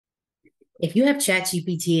If you have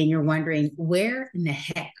ChatGPT and you're wondering where in the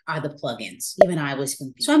heck are the plugins, even I was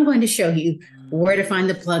confused. So I'm going to show you where to find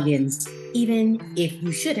the plugins, even if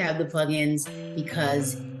you should have the plugins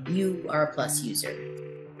because you are a Plus user.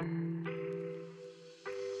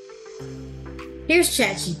 Here's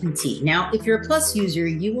ChatGPT. Now, if you're a Plus user,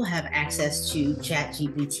 you will have access to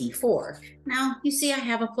ChatGPT 4. Now, you see I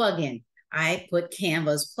have a plugin. I put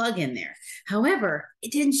Canva's plugin there. However,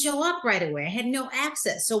 it didn't show up right away. I had no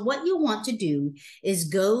access. So what you want to do is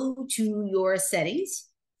go to your settings,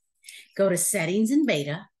 go to settings in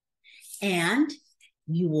beta, and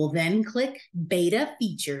you will then click beta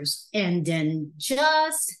features and then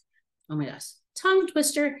oh my gosh, tongue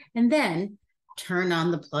twister, and then turn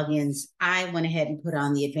on the plugins. I went ahead and put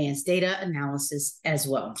on the advanced data analysis as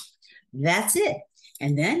well. That's it.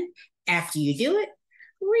 And then after you do it,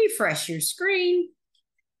 refresh your screen,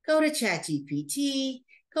 go to ChatGPT,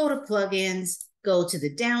 go to plugins, go to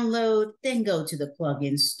the download, then go to the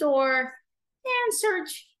plugin store and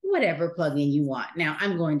search whatever plugin you want. Now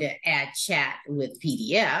I'm going to add chat with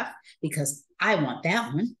PDF because I want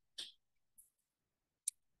that one.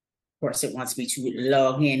 Of course, it wants me to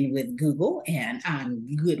log in with Google and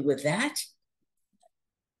I'm good with that.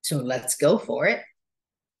 So let's go for it.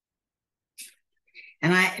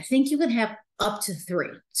 And I think you can have up to 3.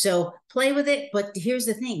 So play with it, but here's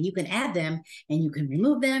the thing. You can add them and you can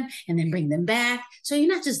remove them and then bring them back. So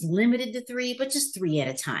you're not just limited to 3, but just 3 at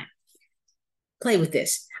a time. Play with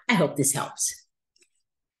this. I hope this helps.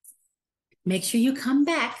 Make sure you come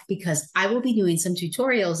back because I will be doing some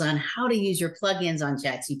tutorials on how to use your plugins on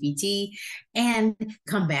ChatGPT, and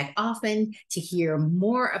come back often to hear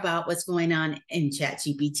more about what's going on in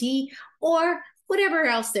ChatGPT or whatever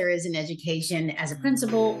else there is in education as a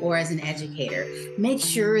principal or as an educator. Make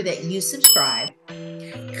sure that you subscribe,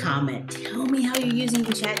 comment, tell me how you're using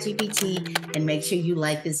ChatGPT, and make sure you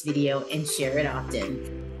like this video and share it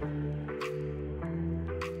often.